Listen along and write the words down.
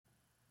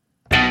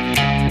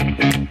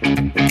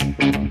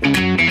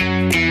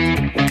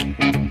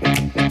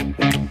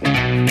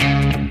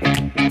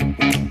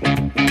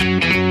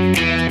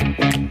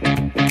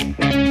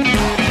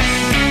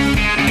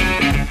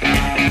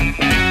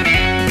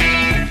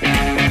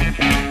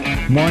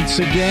Once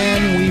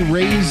again, we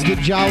raise the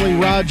Jolly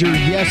Roger.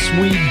 Yes,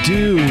 we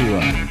do.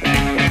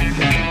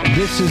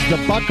 This is the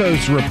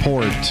Buccos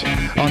Report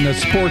on the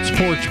Sports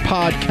Porch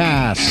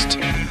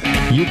Podcast.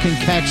 You can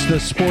catch the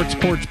Sports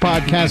Porch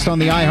Podcast on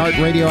the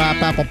iHeartRadio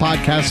app, Apple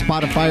Podcasts,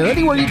 Spotify, or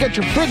anywhere you get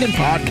your friggin'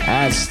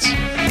 podcasts.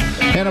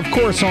 And, of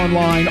course,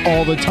 online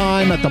all the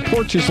time at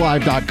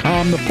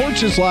theporchislive.com,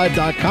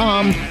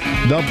 theporchislive.com,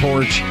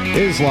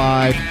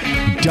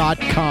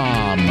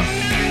 theporchislive.com.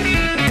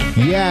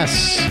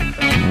 Yes,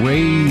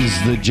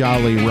 raise the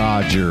Jolly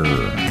Roger.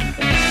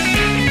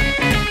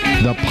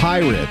 The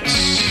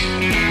Pirates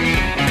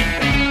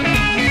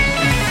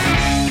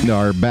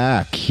are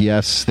back.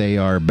 Yes, they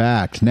are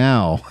back.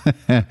 Now,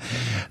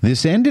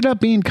 this ended up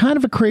being kind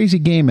of a crazy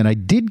game, and I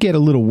did get a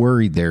little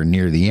worried there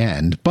near the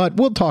end, but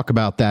we'll talk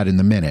about that in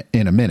a minute.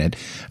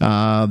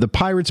 The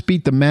Pirates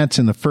beat the Mets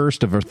in the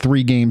first of a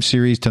 3-game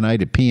series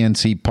tonight at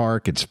PNC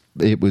Park.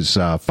 It was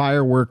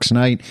fireworks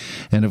night,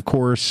 and of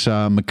course,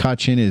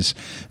 McCutchen is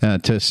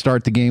to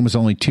start the game was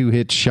only 2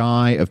 hits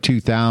shy of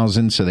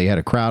 2,000, so they had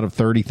a crowd of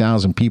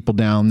 30,000 people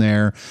down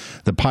there.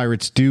 The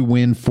Pirates do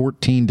win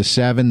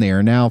 14-7. They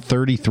are now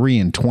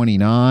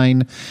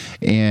 33-29,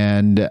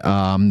 and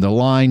the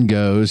line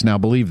goes, now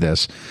believe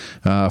this,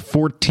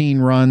 14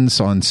 runs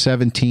on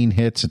 17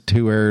 hits,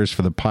 2 errors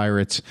for the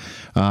Pirates.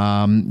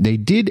 They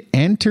did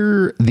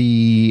enter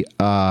the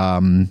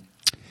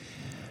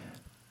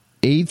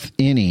 8th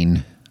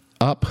inning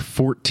up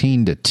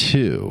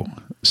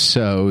 14-2.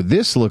 So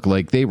this looked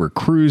like they were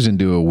cruising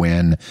to a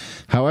win.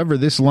 However,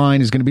 this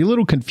line is going to be a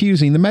little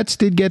confusing. The Mets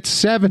did get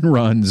 7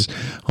 runs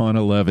on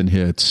 11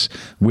 hits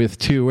with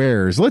 2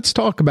 errors. Let's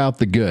talk about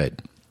the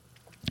good.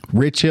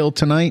 Rich Hill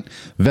tonight,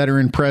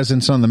 veteran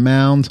presence on the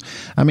mound.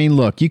 I mean,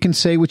 look, you can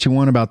say what you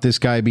want about this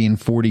guy being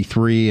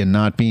 43 and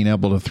not being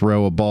able to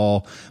throw a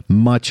ball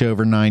much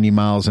over 90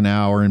 miles an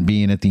hour and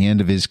being at the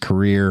end of his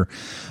career.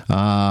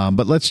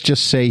 But let's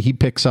just say he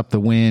picks up the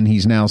win.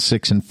 He's now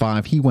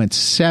 6-5. He went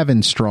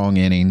 7 strong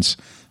innings,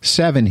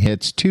 7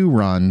 hits, 2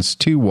 runs,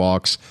 2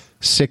 walks,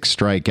 6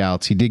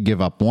 strikeouts. He did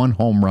give up 1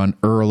 home run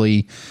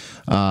early.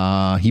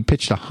 He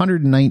pitched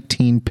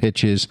 119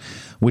 pitches,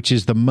 which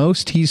is the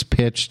most he's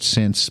pitched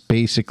since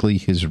basically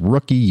his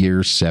rookie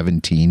year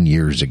 17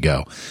 years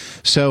ago.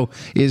 So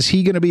is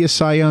he going to be a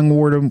Cy Young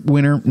Award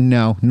winner?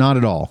 No, not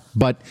at all.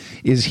 But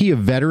is he a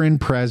veteran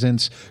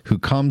presence who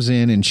comes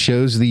in and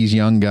shows these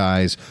young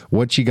guys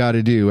what you got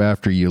to do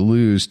after you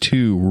lose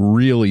 2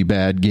 really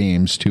bad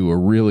games to a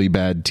really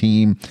bad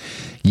team?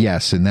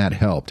 Yes, and that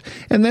helped.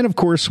 And then, of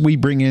course, we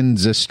bring in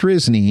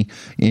Zastryzny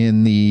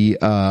in the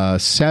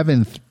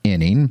 7th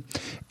inning,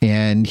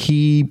 and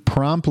he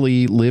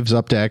promptly lives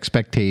up to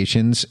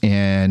expectations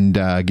and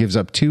gives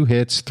up 2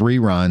 hits, 3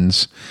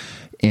 runs,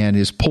 and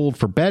is pulled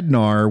for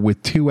Bednar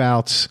with 2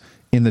 outs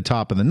in the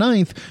top of the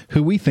 9th,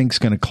 who we think is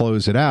going to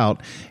close it out,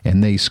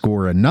 and they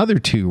score another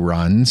 2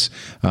 runs.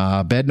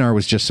 Bednar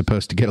was just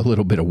supposed to get a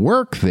little bit of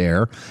work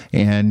there,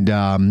 and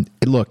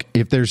look,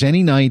 if there's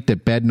any night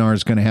that Bednar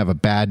is going to have a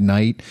bad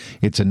night,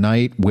 it's a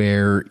night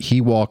where he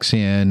walks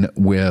in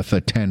with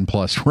a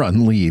 10-plus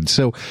run lead.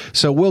 So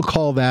we'll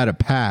call that a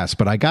pass,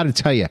 but I got to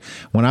tell you,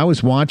 when I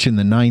was watching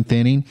the 9th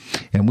inning,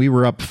 and we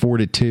were up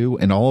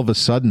 4-2, and all of a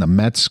sudden the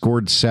Mets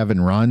scored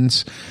 7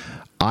 runs,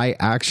 I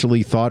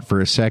actually thought for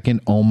a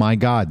second, oh my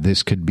God,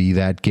 this could be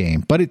that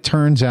game. But it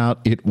turns out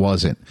it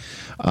wasn't.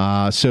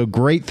 So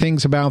great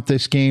things about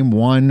this game.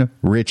 1,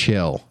 Rich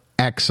Hill.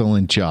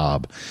 Excellent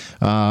job.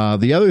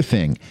 The other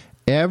thing,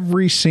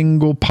 every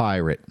single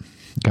Pirate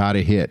got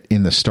a hit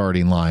in the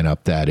starting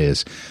lineup, that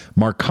is.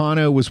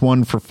 Marcano was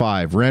 1 for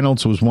 5.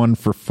 Reynolds was 1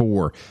 for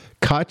 4.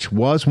 Kutch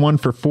was 1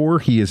 for 4.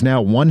 He is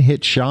now 1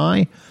 hit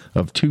shy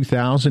of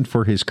 2,000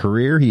 for his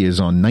career. He is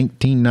on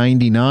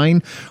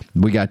 1999.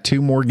 We got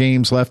 2 more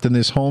games left in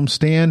this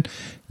homestand.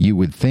 You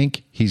would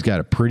think he's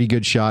got a pretty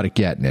good shot at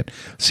getting it.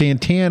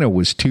 Santana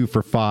was 2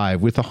 for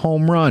 5 with a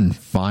home run,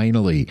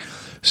 finally.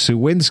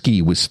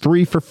 Sawinski was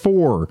 3 for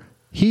 4.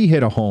 He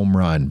hit a home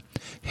run.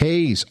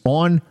 Hayes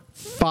on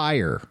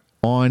fire.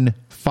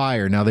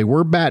 Now, they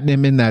were batting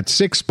him in that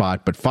 6th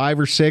spot, but 5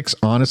 or 6,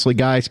 honestly,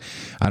 guys,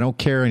 I don't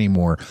care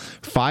anymore.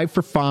 5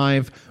 for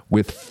 5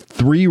 with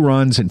 3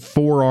 runs and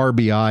 4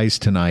 RBIs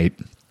tonight.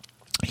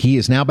 He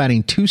is now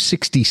batting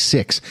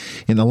 .266.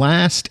 In the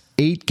last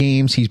 8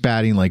 games, he's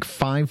batting like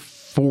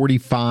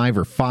 .545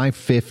 or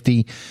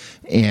 .550,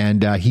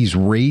 and he's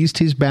raised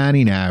his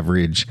batting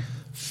average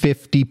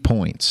 50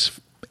 points.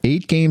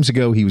 8 games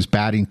ago, he was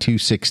batting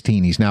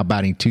 .216. He's now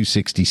batting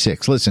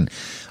 .266. Listen,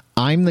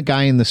 I'm the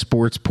guy in the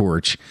Sports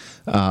Porch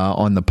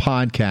on the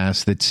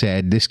podcast that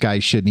said this guy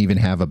shouldn't even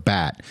have a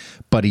bat,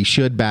 but he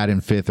should bat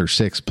in 5th or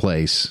 6th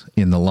place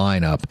in the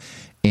lineup.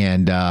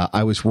 And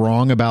I was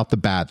wrong about the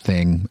bat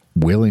thing,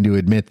 willing to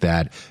admit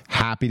that.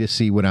 Happy to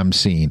see what I'm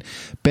seeing.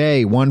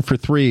 Bay, 1 for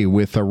 3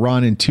 with a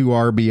run and 2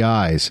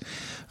 RBIs.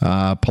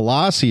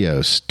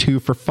 Palacios, 2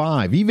 for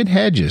 5. Even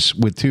Hedges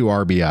with 2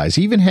 RBIs.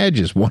 Even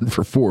Hedges, 1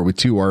 for 4 with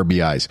 2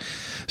 RBIs.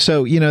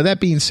 So, that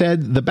being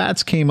said, the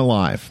bats came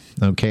alive.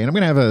 Okay, and I'm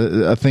going to have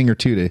a thing or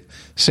two to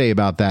say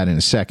about that in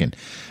a second.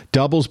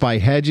 Doubles by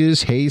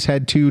Hedges. Hayes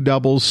had 2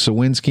 doubles.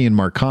 Sawinski and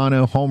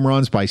Marcano. Home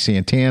runs by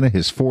Santana,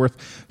 his 4th.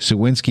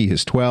 Sawinski,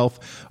 his 12th.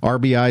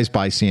 RBIs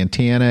by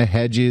Santana,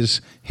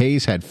 Hedges.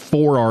 Hayes had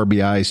 4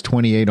 RBIs,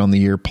 28 on the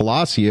year.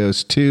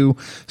 Palacios, 2.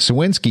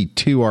 Sawinski,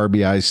 2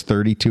 RBIs,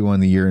 32 on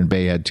the year. And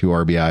Bay had 2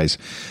 RBIs.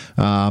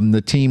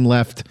 The team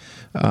left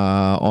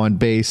on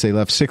base. They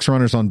left 6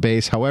 runners on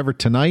base. However,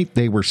 tonight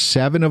they were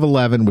 7 of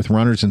 11 with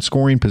runners in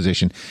scoring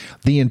position.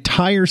 The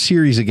entire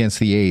series against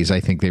the A's, I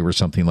think they were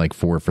something like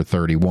 4 for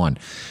 31.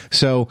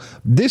 So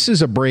this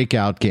is a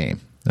breakout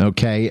game.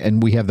 Okay,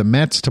 and we have the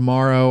Mets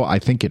tomorrow, I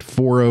think at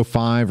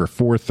 4:05 or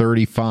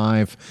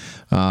 4:35.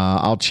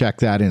 I'll check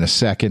that in a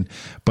second.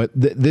 But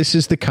this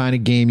is the kind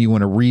of game you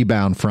want to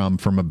rebound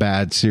from a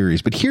bad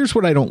series. But here's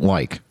what I don't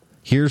like.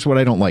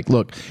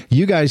 Look,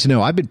 you guys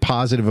know I've been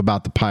positive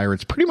about the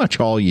Pirates pretty much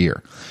all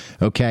year,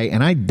 okay?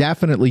 And I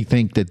definitely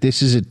think that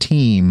this is a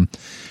team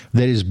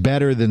that is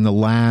better than the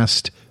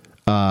last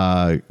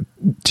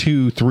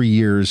 2-3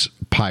 years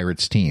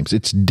Pirates teams.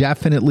 It's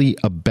definitely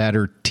a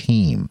better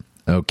team,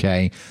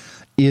 okay?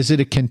 Is it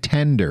a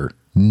contender?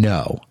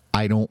 No,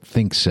 I don't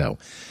think so.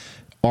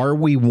 Are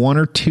we 1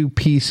 or 2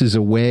 pieces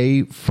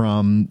away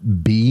from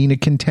being a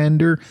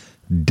contender?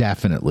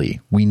 Definitely.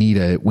 We need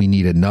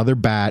another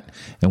bat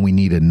and we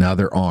need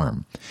another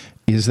arm.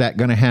 Is that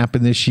going to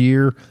happen this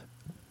year?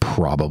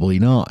 Probably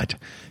not.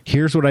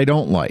 Here's what I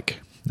don't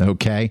like.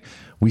 Okay.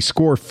 We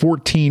score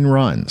 14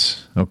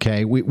 runs.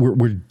 Okay.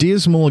 We're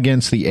dismal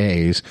against the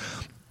A's.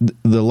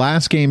 The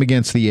last game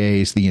against the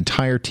A's, the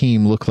entire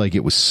team looked like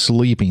it was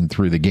sleeping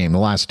through the game. The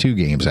last 2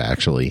 games,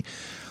 actually.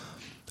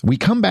 We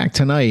come back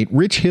tonight.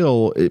 Rich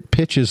Hill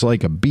pitches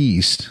like a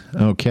beast.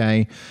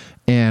 Okay.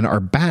 And our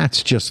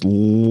bats just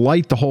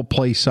light the whole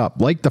place up,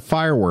 like the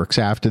fireworks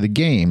after the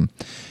game.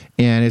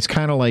 And it's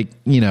kind of like,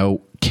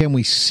 can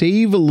we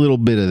save a little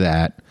bit of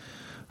that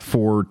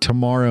for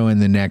tomorrow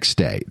and the next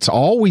day? It's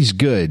always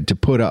good to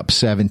put up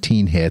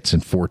 17 hits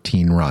and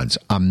 14 runs.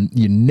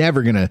 You're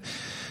never going to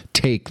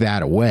take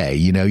that away.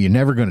 You're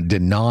never going to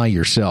deny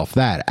yourself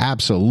that.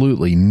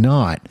 Absolutely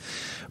not.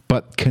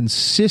 But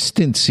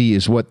consistency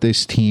is what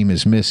this team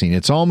is missing.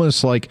 It's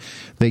almost like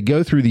they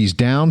go through these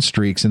down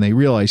streaks and they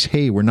realize,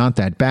 hey, we're not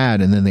that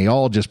bad. And then they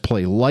all just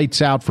play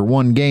lights out for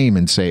one game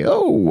and say,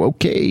 oh,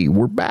 okay,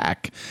 we're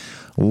back.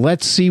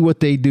 Let's see what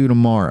they do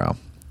tomorrow.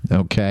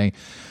 Okay,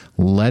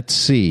 let's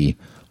see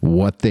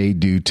what they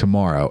do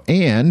tomorrow.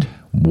 And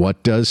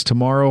what does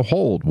tomorrow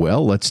hold?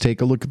 Well, let's take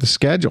a look at the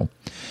schedule.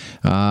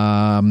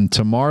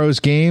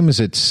 Tomorrow's games,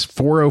 it's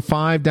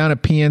 4:05 down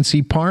at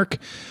PNC Park.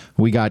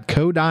 We got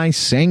Kodai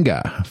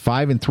Senga,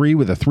 5-3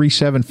 with a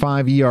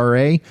 3.75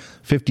 ERA,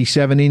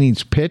 57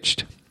 innings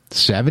pitched,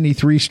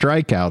 73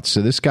 strikeouts.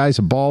 So this guy's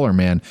a baller,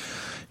 man.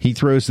 He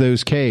throws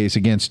those Ks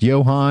against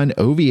Johan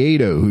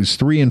Oviedo, who's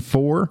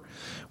 3-4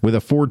 with a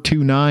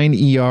 4.29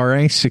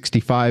 ERA,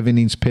 65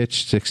 innings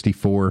pitched,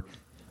 64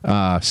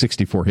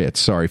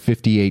 hits,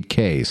 58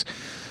 Ks.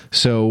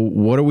 So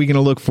what are we going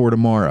to look for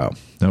tomorrow?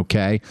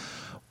 Okay.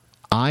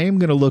 I am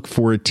going to look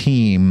for a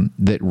team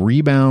that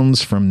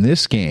rebounds from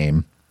this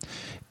game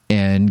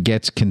and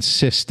gets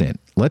consistent.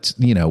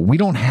 We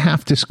don't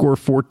have to score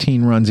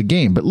 14 runs a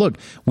game. But look,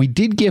 we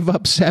did give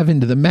up 7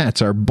 to the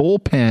Mets. Our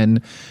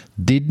bullpen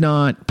did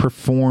not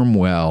perform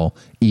well,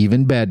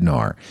 even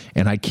Bednar.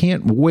 And I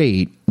can't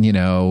wait,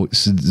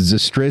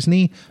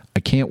 Zastryzny, I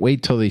can't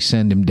wait till they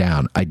send him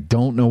down. I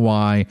don't know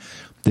why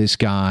this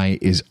guy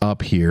is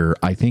up here.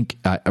 I think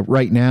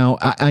right now,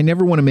 I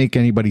never want to make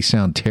anybody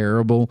sound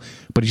terrible,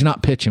 but he's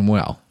not pitching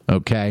well,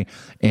 okay?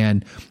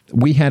 And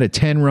we had a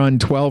 10-run,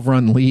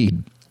 12-run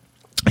lead.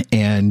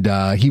 And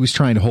he was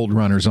trying to hold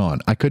runners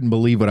on. I couldn't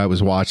believe what I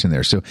was watching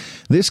there. So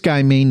this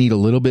guy may need a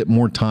little bit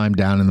more time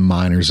down in the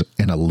minors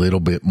and a little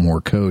bit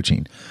more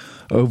coaching.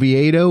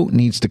 Oviedo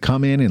needs to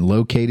come in and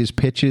locate his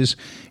pitches,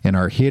 and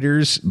our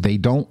hitters, they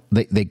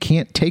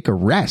can't take a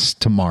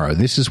rest tomorrow.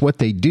 This is what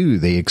they do.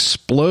 They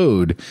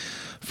explode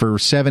for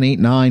 7, 8,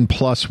 9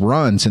 plus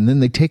runs, and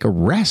then they take a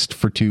rest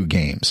for 2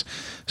 games.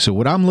 So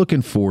what I'm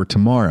looking for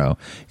tomorrow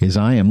is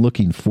I am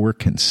looking for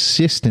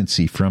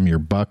consistency from your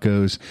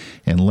Buccos,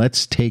 and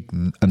let's take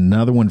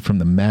another one from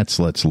the Mets.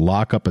 Let's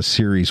lock up a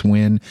series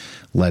win.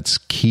 Let's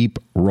keep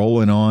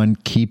rolling on,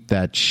 keep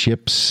that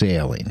ship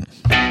sailing.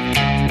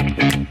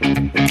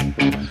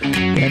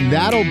 And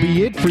that'll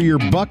be it for your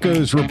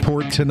Buccos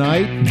Report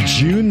tonight,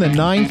 June the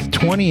 9th,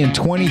 20 and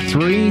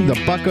 23. The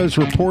Buccos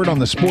Report on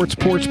the Sports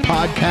Porch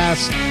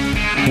Podcast,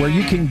 where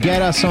you can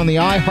get us on the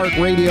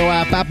iHeartRadio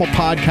app, Apple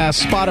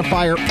Podcasts,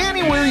 Spotify, or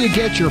anywhere you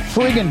get your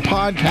friggin'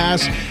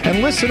 podcasts.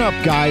 And listen up,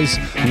 guys.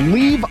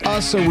 Leave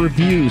us a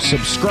review.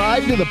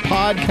 Subscribe to the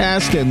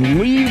podcast and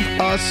leave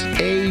us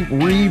a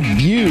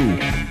review.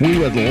 We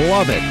would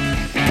love it.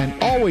 And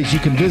always, you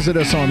can visit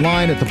us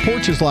online at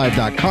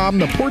theporchislive.com,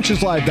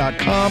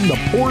 theporchislive.com,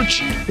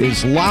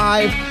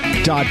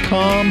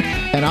 theporchislive.com.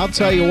 And I'll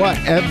tell you what,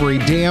 every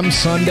damn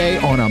Sunday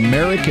on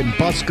American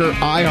Busker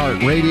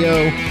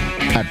iHeartRadio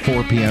at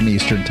 4 p.m.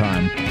 Eastern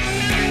Time.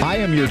 I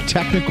am your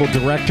technical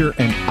director,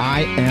 and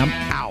I am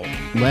out.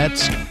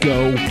 Let's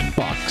go,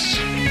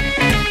 Bucks.